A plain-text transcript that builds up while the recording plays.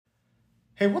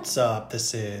Hey, what's up?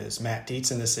 This is Matt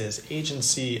Dietz, and this is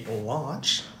Agency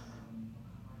Launch.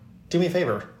 Do me a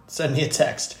favor, send me a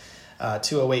text,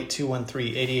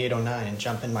 208-213-8809, and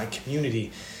jump in my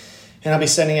community. And I'll be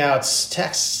sending out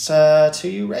texts to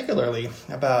you regularly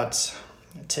about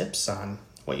tips on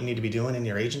what you need to be doing in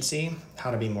your agency, how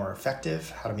to be more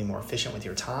effective, how to be more efficient with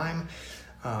your time,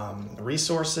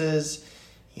 resources,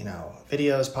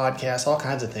 videos, podcasts, all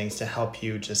kinds of things to help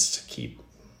you just keep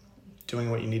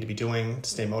doing what you need to be doing,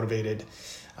 stay motivated,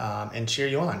 and cheer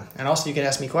you on. And also you can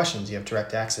ask me questions. You have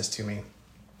direct access to me.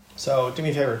 So do me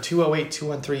a favor,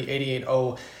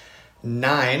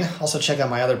 208-213-8809. Also check out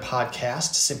my other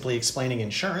podcast, Simply Explaining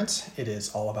Insurance. It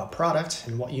is all about product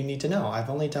and what you need to know. I've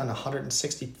only done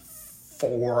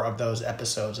 164 of those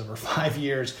episodes over 5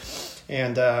 years,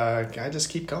 and I just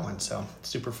keep going. So it's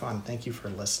super fun. Thank you for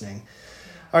listening.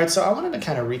 All right, so I wanted to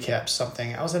kind of recap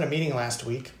something. I was at a meeting last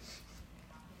week,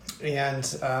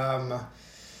 and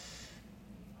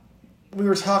we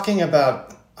were talking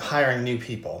about hiring new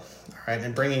people, all right,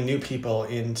 and bringing new people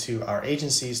into our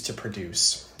agencies to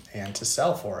produce and to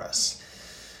sell for us.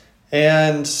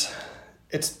 And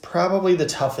it's probably the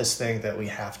toughest thing that we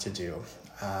have to do.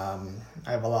 I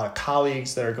have a lot of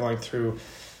colleagues that are going through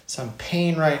some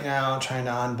pain right now trying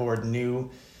to onboard new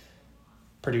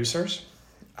producers,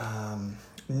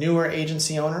 newer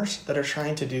agency owners that are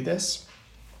trying to do this.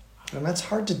 And that's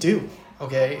hard to do,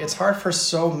 okay? It's hard for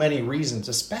so many reasons,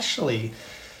 especially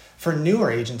for newer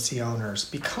agency owners,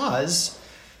 because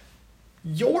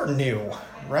you're new,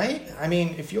 right? I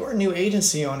mean, if you're a new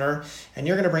agency owner and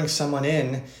you're going to bring someone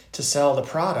in to sell the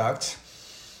product,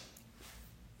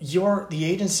 you're the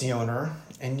agency owner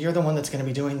and you're the one that's going to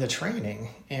be doing the training.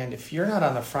 And if you're not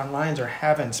on the front lines or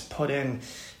haven't put in,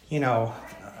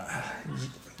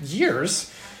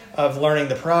 years of learning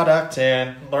the product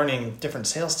and learning different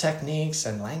sales techniques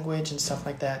and language and stuff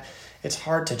like that, it's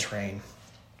hard to train.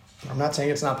 I'm not saying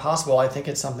it's not possible. I think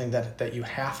it's something that you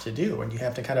have to do, and you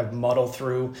have to kind of muddle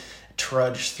through,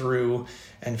 trudge through,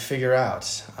 and figure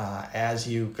out as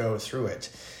you go through it.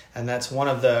 And that's one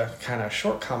of the kind of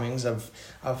shortcomings of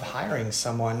hiring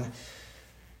someone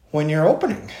when you're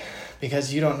opening,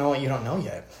 because you don't know what you don't know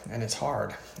yet, and it's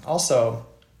hard. Also,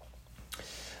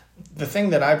 the thing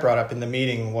that I brought up in the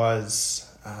meeting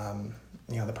was,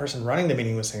 the person running the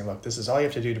meeting was saying, look, this is all you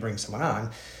have to do to bring someone on.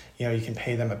 You can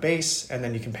pay them a base, and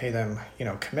then you can pay them,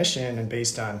 commission, and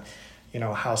based on,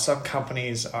 how some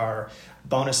companies are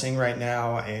bonusing right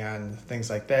now and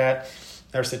things like that,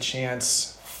 there's a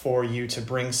chance for you to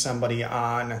bring somebody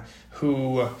on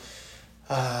who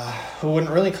wouldn't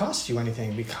really cost you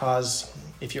anything, because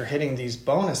if you're hitting these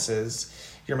bonuses,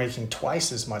 you're making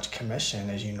twice as much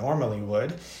commission as you normally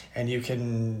would, and you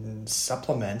can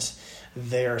supplement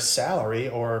their salary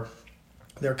or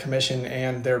their commission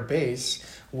and their base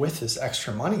with this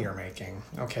extra money you're making,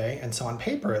 okay? And so on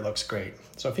paper, it looks great.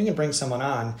 So if you can bring someone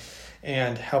on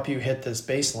and help you hit this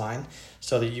baseline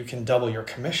so that you can double your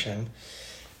commission,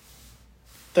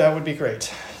 that would be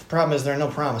great. The problem is there are no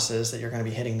promises that you're going to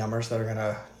be hitting numbers that are going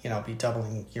to, be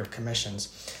doubling your commissions.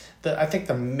 I think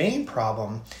the main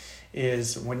problem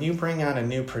is when you bring on a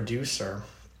new producer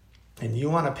and you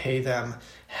want to pay them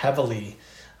heavily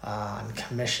on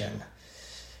commission,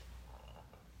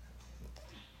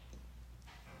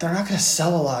 they're not going to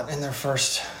sell a lot in their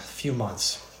first few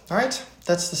months, all right?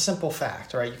 That's the simple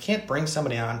fact, all right? You can't bring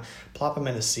somebody on, plop them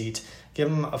in a seat, give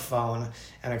them a phone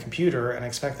and a computer and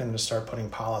expect them to start putting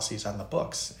policies on the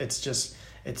books. It's just,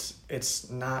 it's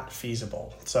not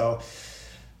feasible. So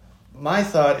my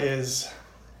thought is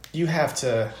you have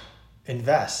to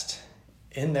invest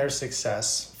in their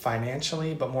success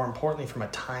financially, but more importantly from a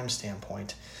time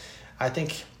standpoint. I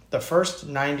think the first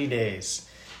 90 days,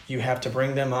 you have to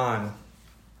bring them on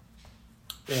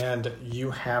and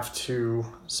you have to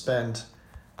spend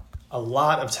a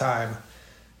lot of time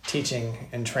teaching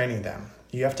and training them.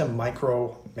 You have to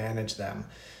micromanage them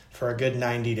for a good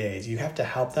 90 days. You have to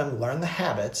help them learn the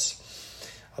habits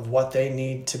of what they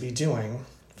need to be doing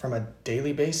from a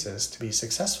daily basis to be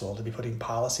successful, to be putting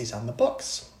policies on the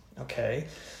books, okay?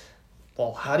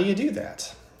 Well, how do you do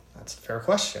that? That's a fair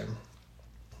question.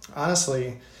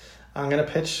 Honestly, I'm going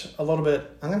to pitch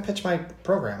my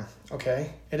program,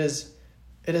 okay? It is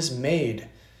made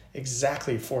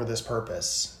exactly for this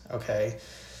purpose, okay?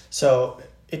 So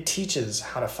it teaches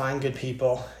how to find good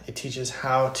people. It teaches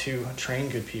how to train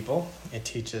good people. It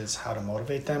teaches how to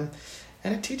motivate them.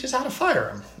 And it teaches how to fire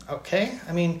them, okay?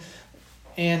 I mean,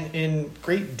 and in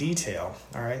great detail,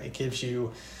 all right? It gives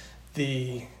you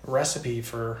the recipe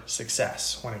for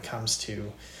success when it comes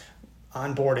to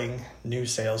onboarding new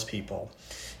salespeople.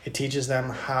 It teaches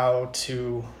them how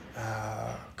to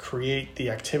create the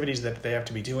activities that they have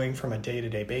to be doing from a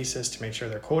day-to-day basis to make sure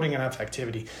they're quoting enough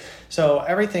activity. So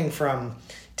everything from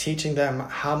teaching them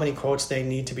how many quotes they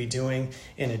need to be doing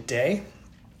in a day.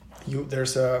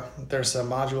 There's a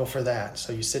module for that.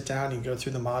 So you sit down, you go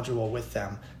through the module with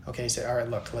them. Okay, say, all right,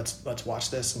 look, let's watch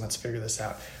this and let's figure this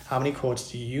out. How many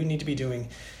quotes do you need to be doing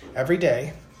every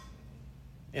day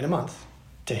in a month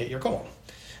to hit your goal?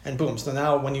 And boom, so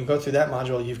now when you go through that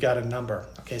module, you've got a number.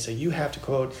 Okay, so you have to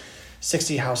quote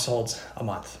 60 households a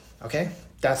month. Okay,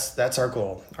 that's our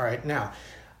goal. All right, now,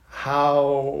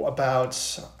 how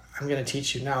about, I'm going to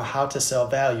teach you now how to sell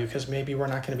value, because maybe we're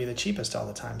not going to be the cheapest all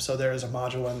the time. So there is a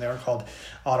module in there called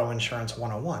Auto Insurance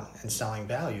 101 and selling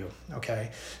value. Okay,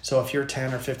 so if you're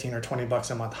 10 or 15 or 20 bucks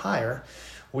a month higher,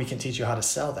 we can teach you how to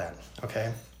sell that.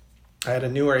 Okay. I had a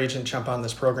newer agent jump on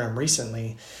this program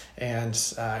recently, and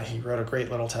he wrote a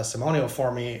great little testimonial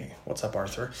for me. What's up,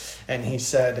 Arthur? And he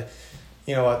said,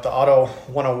 you know what, the Auto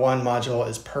 101 module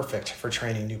is perfect for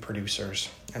training new producers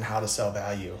and how to sell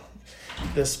value.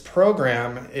 This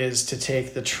program is to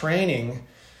take the training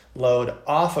load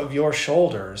off of your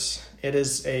shoulders. It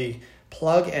is a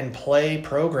plug and play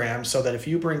program so that if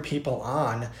you bring people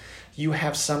on, you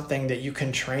have something that you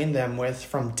can train them with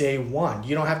from day one.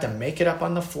 You don't have to make it up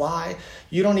on the fly.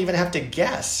 You don't even have to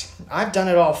guess. I've done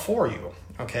it all for you,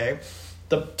 okay?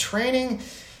 The training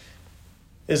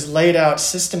is laid out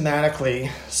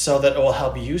systematically so that it will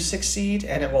help you succeed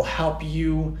and it will help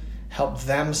you help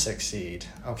them succeed,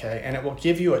 okay? And it will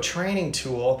give you a training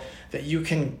tool that you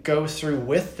can go through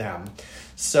with them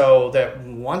so that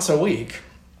once a week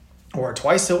or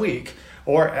twice a week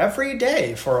or every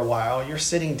day for a while, you're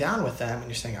sitting down with them and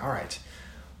you're saying, all right,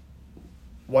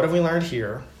 what have we learned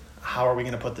here? How are we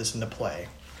going to put this into play?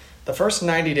 The first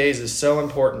 90 days is so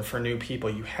important for new people.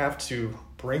 You have to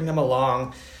bring them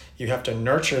along, you have to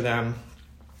nurture them,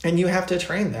 and you have to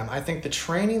train them. I think the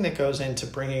training that goes into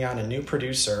bringing on a new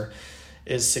producer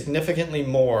is significantly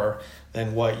more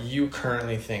than what you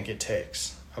currently think it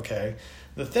takes, okay?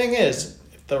 The thing is,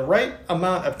 the right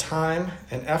amount of time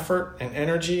and effort and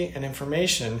energy and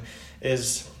information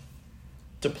is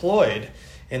deployed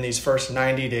in these first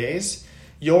 90 days,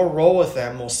 your role with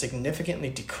them will significantly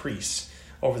decrease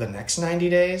over the next 90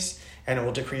 days, and it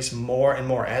will decrease more and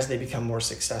more as they become more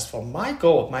successful. My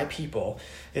goal with my people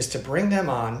is to bring them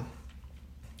on,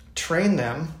 train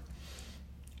them,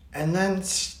 and then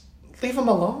leave them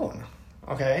alone,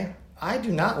 okay? I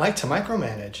do not like to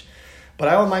micromanage, but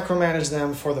I will micromanage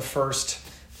them for the first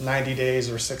 90 days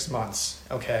or 6 months,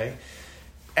 okay?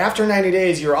 After 90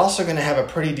 days, you're also going to have a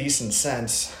pretty decent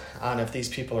sense on if these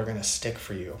people are going to stick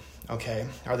for you, okay?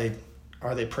 Are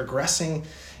they progressing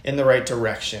in the right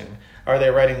direction? Are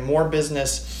they writing more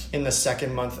business in the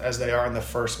second month as they are in the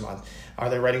first month?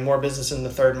 Are they writing more business in the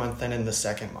third month than in the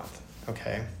second month,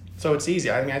 okay? So it's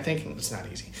easy. I mean, I think it's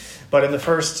not easy. But in the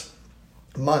first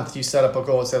month, you set up a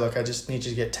goal and say, look, I just need you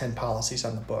to get 10 policies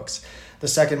on the books. The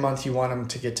second month, you want them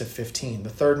to get to 15. The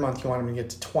third month, you want them to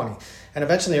get to 20. And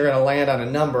eventually, you're going to land on a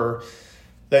number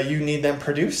that you need them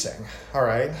producing, all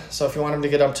right? So if you want them to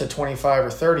get up to 25 or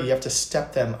 30, you have to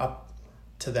step them up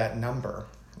to that number,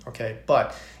 okay?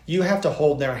 But you have to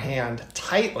hold their hand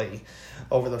tightly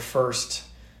over the first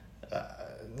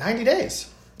 90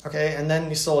 days, okay? And then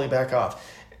you slowly back off.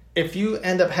 If you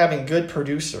end up having good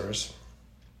producers,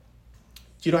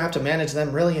 you don't have to manage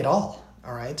them really at all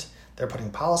right? They're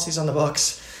putting policies on the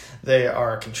books. They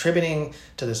are contributing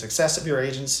to the success of your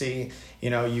agency. You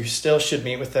know, you still should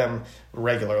meet with them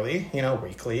regularly, you know,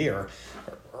 weekly or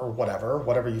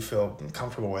whatever you feel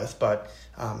comfortable with. But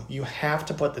you have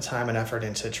to put the time and effort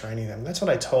into training them. That's what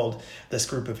I told this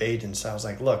group of agents. I was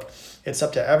like, look, it's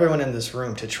up to everyone in this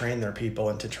room to train their people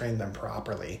and to train them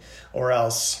properly, or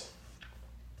else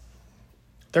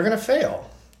they're going to fail,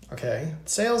 okay?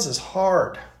 Sales is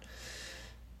hard.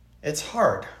 It's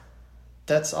hard.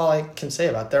 That's all I can say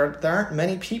about it. There aren't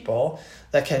many people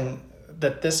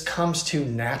that this comes to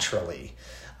naturally,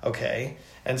 okay?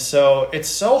 And so it's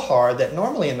so hard that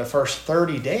normally in the first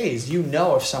 30 days, you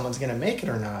know if someone's going to make it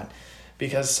or not,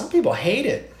 because some people hate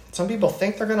it. Some people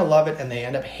think they're going to love it and they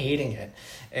end up hating it.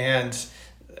 And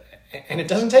it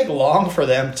doesn't take long for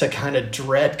them to kind of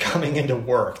dread coming into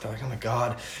work. They're like, oh my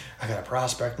God, I got to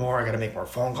prospect more. I got to make more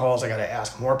phone calls. I got to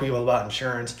ask more people about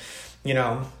insurance, you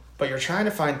know. But you're trying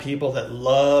to find people that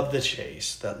love the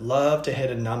chase, that love to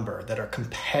hit a number, that are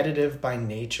competitive by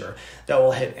nature, that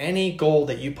will hit any goal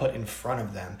that you put in front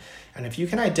of them. And if you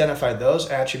can identify those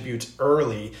attributes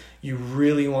early, you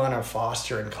really want to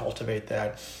foster and cultivate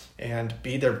that and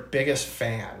be their biggest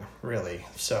fan, really.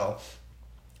 So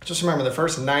Just remember, the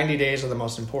first 90 days are the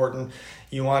most important.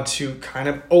 You want to kind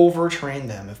of overtrain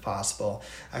them if possible.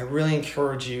 I really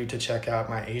encourage you to check out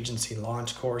my agency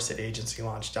launch course at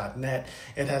agencylaunch.net.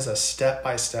 It has a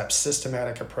step-by-step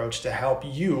systematic approach to help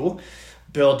you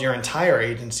build your entire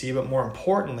agency, but more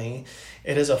importantly,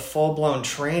 it is a full-blown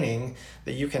training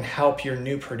that you can help your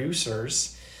new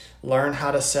producers learn how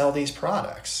to sell these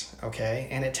products, okay?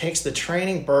 And it takes the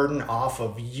training burden off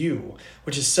of you,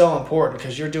 which is so important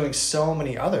because you're doing so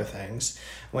many other things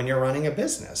when you're running a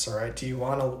business, all right? Do you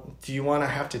want to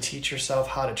have to teach yourself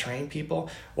how to train people?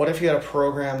 What if you had a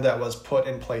program that was put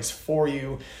in place for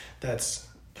you that's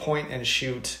point and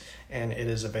shoot and it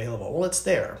is available? Well, it's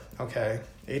there, okay?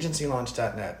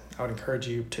 agencylaunch.net. I would encourage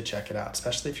you to check it out,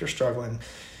 especially if you're struggling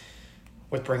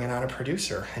with bringing on a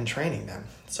producer and training them.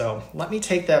 So let me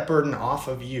take that burden off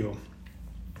of you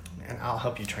and I'll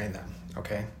help you train them,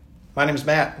 okay? My name is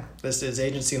Matt. This is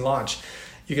Agency Launch.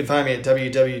 You can find me at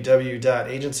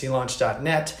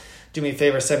www.agencylaunch.net. Do me a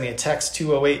favor, send me a text,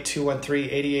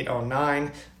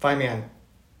 208-213-8809. Find me on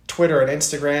Twitter and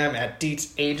Instagram at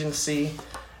Dietz Agency.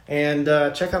 And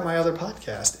check out my other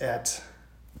podcast at,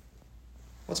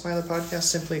 what's my other podcast?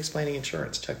 Simply Explaining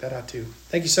Insurance. Check that out too.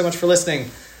 Thank you so much for listening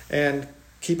and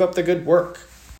keep up the good work.